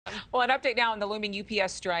Well, an update now on the looming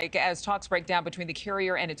UPS strike as talks break down between the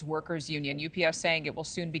carrier and its workers union. UPS saying it will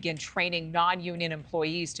soon begin training non-union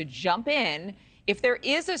employees to jump in if there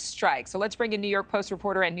is a strike. So let's bring in New York Post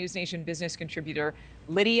reporter and NewsNation business contributor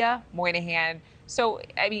Lydia Moynihan. So,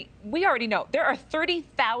 I mean, we already know there are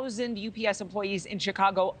 30,000 UPS employees in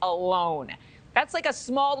Chicago alone. That's like a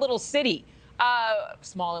small little city.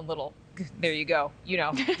 Small and little. There you go. You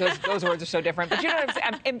know, those words are so different. But you know what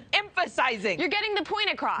I'm saying? I'm emphasizing. You're getting the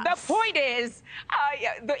point across. The point is,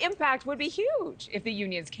 the impact would be huge if the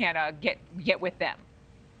unions can't get with them.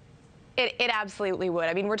 It absolutely would.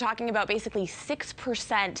 I mean, we're talking about basically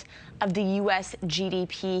 6% of the U.S.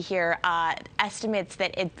 GDP here. Estimates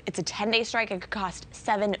that it's a 10-day strike. It could cost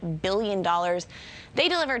 $7 billion. They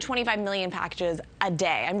deliver 25 million packages a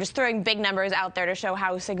day. I'm just throwing big numbers out there to show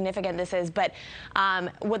how significant this is. But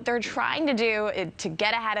what they're trying to do to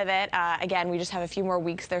get ahead of it, again, we just have a few more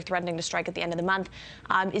weeks. They're threatening to strike at the end of the month,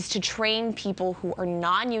 is to train people who are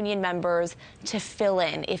non-union members to fill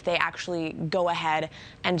in if they actually go ahead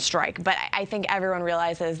and strike. But I think everyone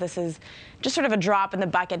realizes this is just sort of a drop in the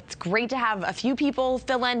bucket. It's great to have a few people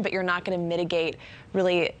fill in, but you're not going to mitigate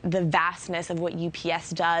really the vastness of what UPS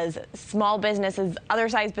does. Small businesses, other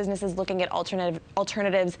size businesses looking at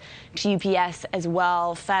alternatives to UPS as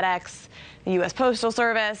well. FedEx, the U.S. Postal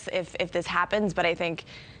Service, if this happens. But I think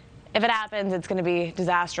if it happens, it's going to be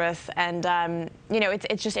disastrous. And, you know,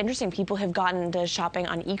 it's just interesting. People have gotten to shopping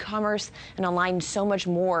on e-commerce and online so much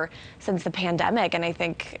more since the pandemic. And I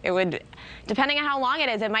think it would, depending on how long it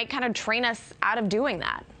is, it might kind of train us out of doing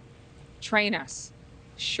that. Train us.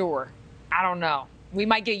 Sure. I don't know. We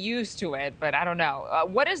might get used to it, but I don't know.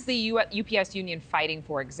 What is the UPS union fighting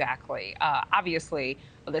for exactly? Obviously,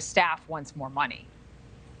 the staff wants more money.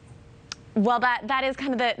 Well, that is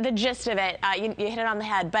kind of the gist of it. You hit it on the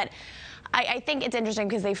head. But I think it's interesting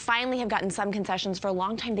because they finally have gotten some concessions. For a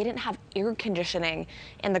long time, they didn't have air conditioning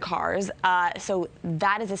in the cars. So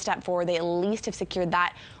that is a step forward. They at least have secured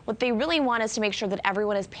that. What they really want is to make sure that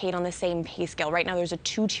everyone is paid on the same pay scale. Right now, there's a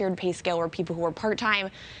two-tiered pay scale where people who are part-time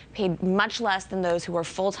paid much less than those who are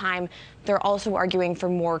full-time. They're also arguing for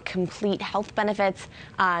more complete health benefits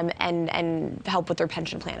and help with their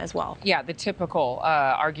pension plan as well. Yeah, the typical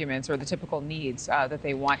arguments or the typical needs that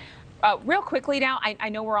they want. Real quickly now, I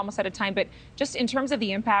know we're almost out of time, but just in terms of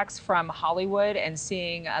the impacts from Hollywood and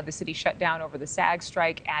seeing the city shut down over the SAG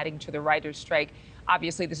strike, adding to the writers' strike,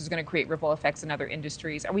 obviously this is going to create ripple effects in other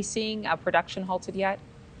industries. Are we seeing production halted yet?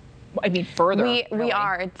 I mean, further. We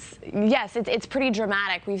are. It's pretty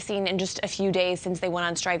dramatic. We've seen in just a few days since they went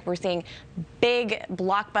on strike, we're seeing big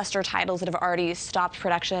blockbuster titles that have already stopped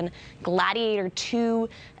production. Gladiator 2,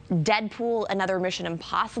 Deadpool, another Mission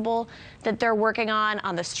Impossible that they're working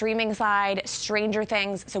on the streaming side, Stranger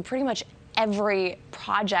Things. So pretty much every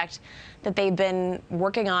project that they've been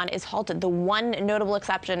working on is halted. The one notable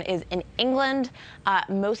exception is in England.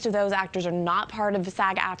 Most of those actors are not part of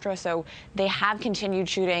SAG-AFTRA, so they have continued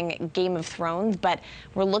shooting Game of Thrones, but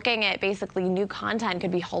we're looking at basically new content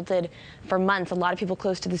could be halted for months. A lot of people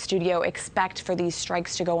close to the studio expect for these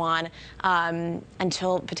strikes to go on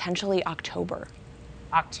until potentially October.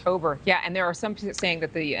 October, yeah, and there are some saying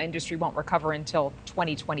that the industry won't recover until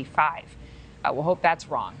 2025. We'll hope that's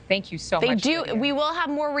wrong. Thank you so much. They do. We will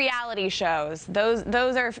have more reality shows. Those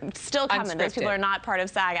are still coming. Unscripted. Those people are not part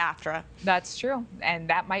of SAG-AFTRA. That's true, and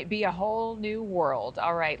that might be a whole new world.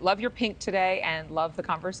 All right, love your pink today and love the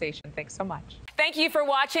conversation. Thanks so much. Thank you for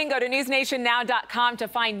watching. Go to newsnationnow.com to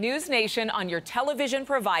find NewsNation on your television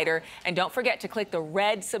provider. And don't forget to click the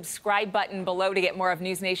red subscribe button below to get more of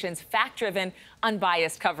NewsNation's fact-driven,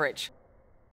 unbiased coverage.